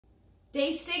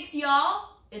Day 6,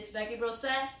 y'all. It's Becky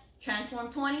Brossett,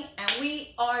 Transform 20, and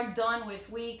we are done with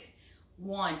week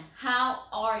 1. How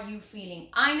are you feeling?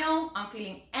 I know I'm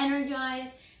feeling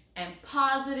energized and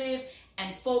positive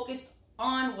and focused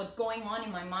on what's going on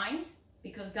in my mind,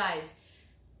 because guys,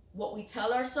 what we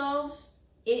tell ourselves,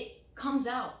 it comes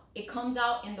out. It comes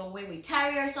out in the way we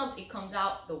carry ourselves. It comes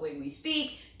out the way we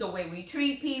speak, the way we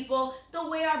treat people, the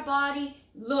way our body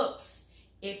looks.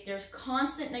 If there's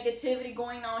constant negativity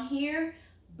going on here,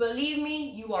 believe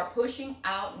me, you are pushing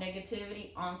out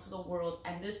negativity onto the world.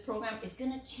 And this program is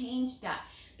going to change that,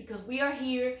 because we are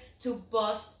here to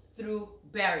bust through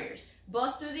barriers,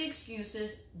 bust through the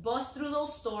excuses, bust through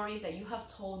those stories that you have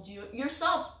told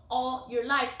yourself all your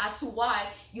life as to why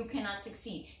you cannot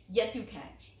succeed. Yes, you can.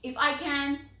 If I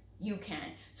can, you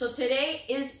can. So today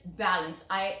is balance.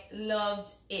 I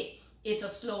loved it. It's a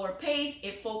slower pace.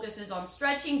 It focuses on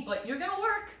stretching, but you're going to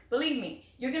work. Believe me,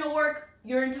 you're going to work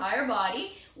your entire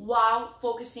body while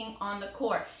focusing on the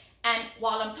core. And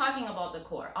while I'm talking about the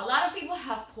core, a lot of people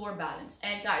have poor balance.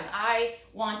 And guys, I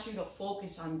want you to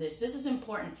focus on this. This is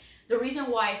important. The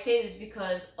reason why I say this is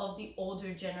because of the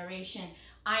older generation.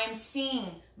 I am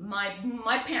seeing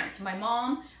my parents, my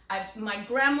mom, my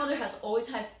grandmother has always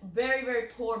had very, very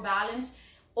poor balance,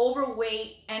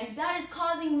 overweight, and that is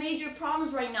causing major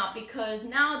problems right now, because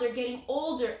now they're getting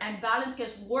older and balance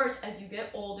gets worse as you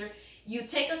get older. You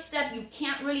take a step, you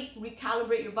can't really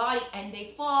recalibrate your body, and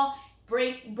they fall,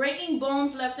 breaking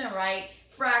bones left and right,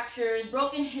 fractures,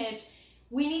 broken hips.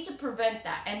 We need to prevent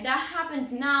that, and that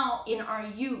happens now in our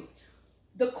youth.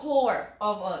 The core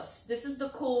of us, this is the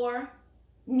core,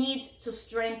 needs to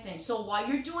strengthen. So while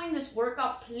you're doing this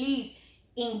workout, please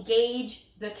engage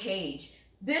the cage.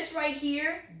 This right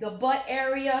here, the butt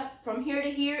area from here to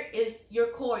here, is your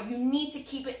core. You need to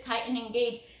keep it tight and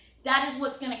engaged. That is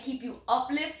what's going to keep you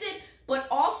uplifted, but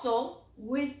also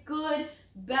with good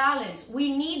balance.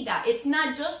 We need that. It's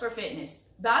not just for fitness.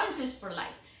 Balance is for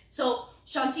life. So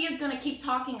Shanti is going to keep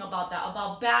talking about that,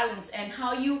 about balance and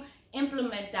how you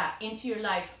implement that into your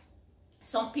life.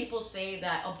 Some people say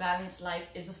that a balanced life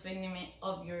is a figment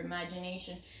of your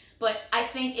imagination, but I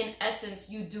think in essence,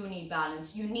 you do need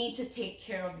balance. You need to take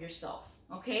care of yourself,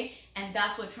 okay? And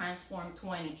that's what Transform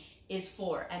 20 is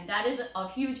for. And that is a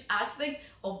huge aspect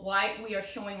of why we are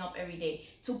showing up every day,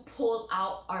 to pull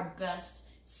out our best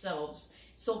selves.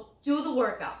 So do the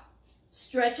workout,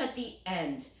 stretch at the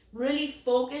end, really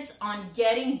focus on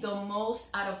getting the most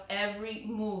out of every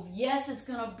move. Yes, it's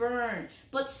gonna burn,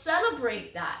 but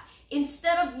celebrate that.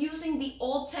 Instead of using the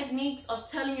old techniques of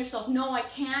telling yourself, no, I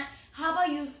can't, how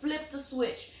about you flip the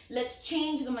switch? Let's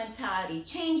change the mentality,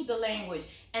 change the language,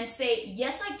 and say,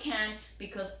 yes, I can,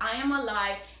 because I am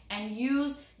alive, and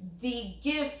use the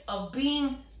gift of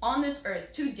being on this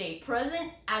earth today,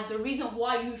 present, as the reason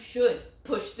why you should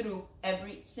push through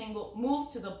every single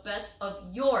move to the best of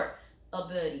your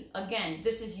ability. Again,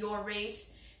 this is your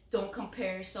race. Don't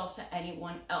compare yourself to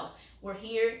anyone else. We're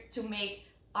here to make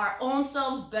our own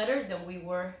selves better than we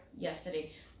were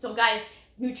yesterday. So guys,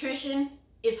 nutrition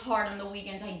is hard on the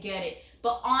weekends, I get it,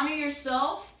 but honor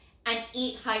yourself and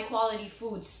eat high quality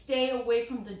food. Stay away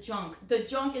from the junk. The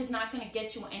junk is not going to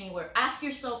get you anywhere. Ask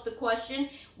yourself the question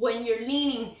when you're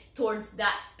leaning towards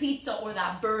that pizza or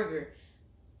that burger: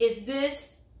 is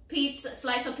this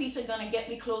slice of pizza going to get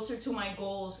me closer to my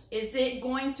goals? Is it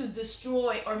going to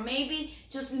destroy or maybe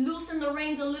just loosen the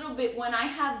reins a little bit when I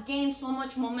have gained so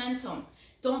much momentum?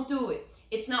 Don't do it.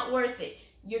 It's not worth it.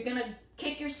 You're going to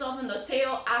kick yourself in the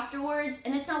tail afterwards,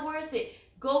 and it's not worth it.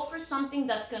 Go for something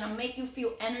that's going to make you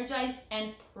feel energized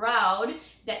and proud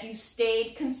that you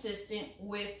stayed consistent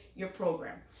with your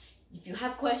program. If you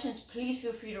have questions, please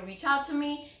feel free to reach out to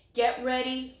me. Get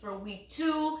ready for week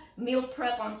 2, meal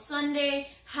prep on Sunday,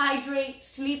 hydrate,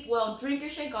 sleep well, drink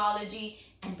your Shakeology,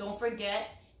 and don't forget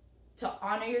to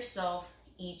honor yourself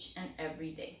each and every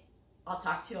day. I'll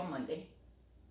talk to you on Monday.